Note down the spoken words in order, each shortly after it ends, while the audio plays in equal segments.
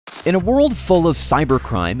In a world full of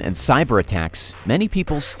cybercrime and cyber attacks, many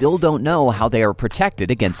people still don't know how they are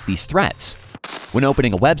protected against these threats. When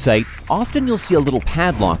opening a website, often you'll see a little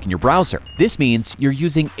padlock in your browser. This means you're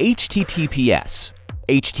using HTTPS.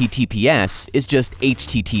 HTTPS is just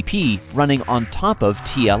HTTP running on top of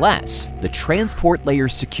TLS, the Transport Layer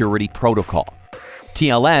Security Protocol.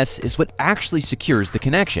 TLS is what actually secures the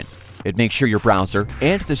connection. It makes sure your browser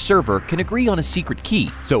and the server can agree on a secret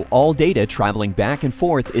key, so all data traveling back and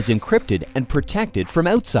forth is encrypted and protected from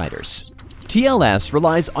outsiders. TLS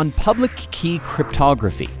relies on public key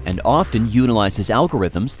cryptography and often utilizes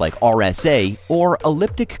algorithms like RSA or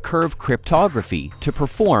elliptic curve cryptography to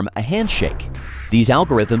perform a handshake. These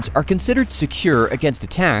algorithms are considered secure against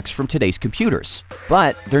attacks from today's computers,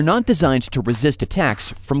 but they're not designed to resist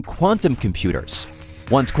attacks from quantum computers.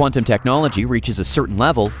 Once quantum technology reaches a certain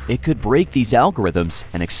level, it could break these algorithms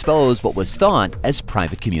and expose what was thought as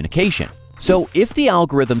private communication. So if the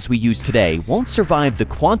algorithms we use today won't survive the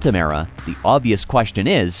quantum era, the obvious question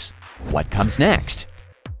is, what comes next?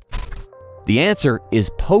 The answer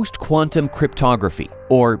is post-quantum cryptography,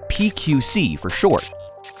 or PQC for short.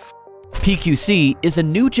 PQC is a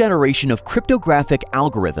new generation of cryptographic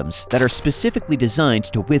algorithms that are specifically designed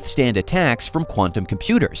to withstand attacks from quantum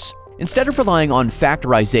computers. Instead of relying on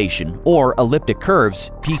factorization or elliptic curves,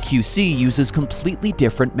 PQC uses completely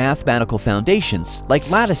different mathematical foundations like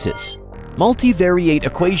lattices, multivariate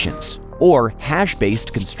equations, or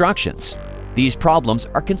hash-based constructions. These problems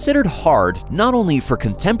are considered hard not only for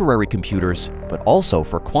contemporary computers, but also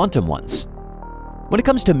for quantum ones. When it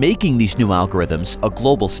comes to making these new algorithms a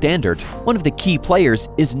global standard, one of the key players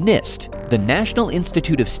is NIST, the National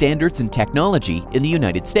Institute of Standards and Technology in the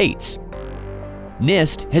United States.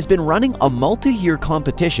 NIST has been running a multi-year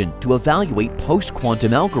competition to evaluate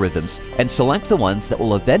post-quantum algorithms and select the ones that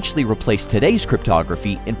will eventually replace today's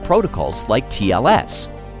cryptography in protocols like TLS.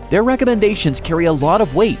 Their recommendations carry a lot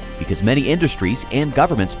of weight because many industries and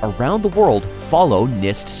governments around the world follow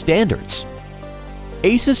NIST standards.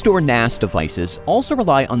 ASUSTOR NAS devices also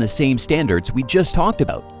rely on the same standards we just talked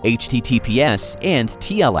about, HTTPS and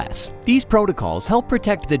TLS. These protocols help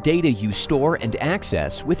protect the data you store and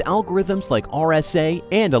access with algorithms like RSA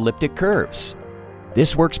and elliptic curves.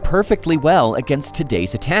 This works perfectly well against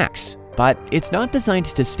today's attacks, but it's not designed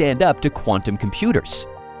to stand up to quantum computers.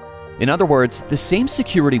 In other words, the same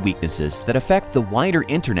security weaknesses that affect the wider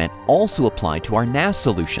internet also apply to our NAS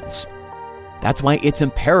solutions. That's why it's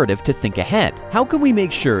imperative to think ahead. How can we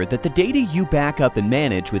make sure that the data you back up and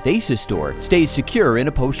manage with ASUSTOR stays secure in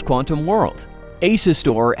a post-quantum world?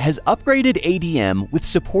 ASUSTOR has upgraded ADM with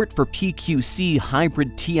support for PQC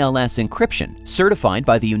hybrid TLS encryption, certified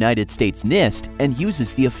by the United States NIST, and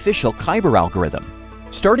uses the official Kyber algorithm.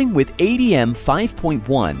 Starting with ADM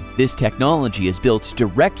 5.1, this technology is built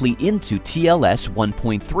directly into TLS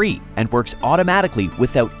 1.3 and works automatically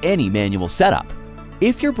without any manual setup.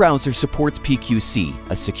 If your browser supports PQC,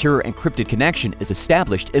 a secure encrypted connection is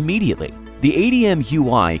established immediately. The ADM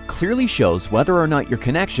UI clearly shows whether or not your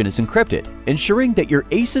connection is encrypted, ensuring that your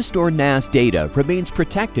ASUSTOR NAS data remains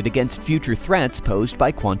protected against future threats posed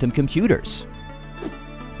by quantum computers.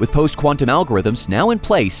 With post-quantum algorithms now in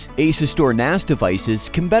place, ASUSTOR NAS devices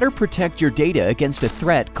can better protect your data against a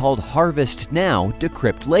threat called Harvest Now,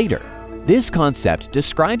 Decrypt Later. This concept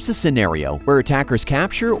describes a scenario where attackers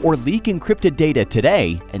capture or leak encrypted data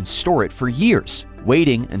today and store it for years,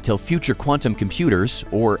 waiting until future quantum computers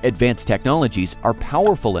or advanced technologies are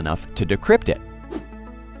powerful enough to decrypt it.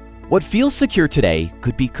 What feels secure today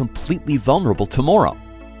could be completely vulnerable tomorrow.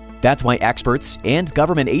 That's why experts and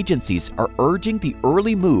government agencies are urging the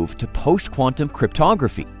early move to post-quantum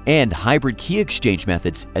cryptography and hybrid key exchange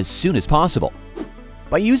methods as soon as possible.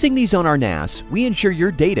 By using these on our NAS, we ensure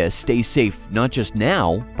your data stays safe not just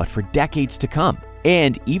now, but for decades to come,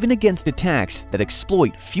 and even against attacks that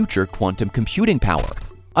exploit future quantum computing power.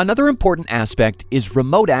 Another important aspect is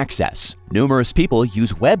remote access. Numerous people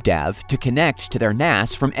use WebDAV to connect to their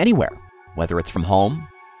NAS from anywhere, whether it's from home,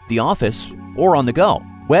 the office, or on the go.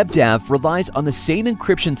 WebDAV relies on the same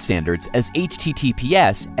encryption standards as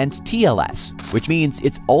HTTPS and TLS, which means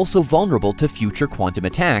it's also vulnerable to future quantum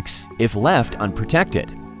attacks if left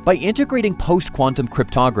unprotected. By integrating post-quantum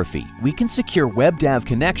cryptography, we can secure WebDAV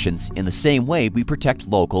connections in the same way we protect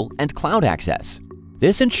local and cloud access.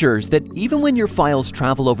 This ensures that even when your files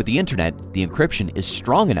travel over the internet, the encryption is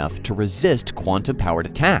strong enough to resist quantum-powered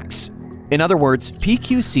attacks. In other words,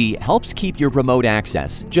 PQC helps keep your remote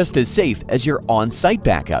access just as safe as your on-site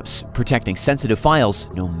backups, protecting sensitive files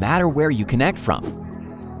no matter where you connect from.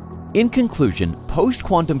 In conclusion,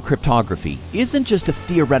 post-quantum cryptography isn't just a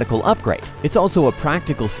theoretical upgrade, it's also a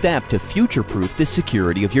practical step to future-proof the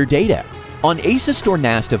security of your data. On ASUSTOR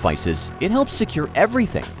NAS devices, it helps secure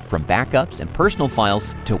everything from backups and personal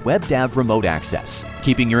files to WebDAV remote access,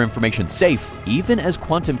 keeping your information safe even as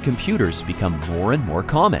quantum computers become more and more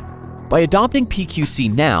common. By adopting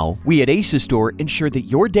PQC now, we at ASUSTOR ensure that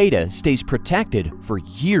your data stays protected for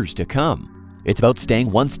years to come. It's about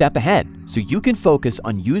staying one step ahead so you can focus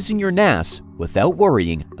on using your NAS without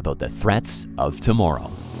worrying about the threats of tomorrow.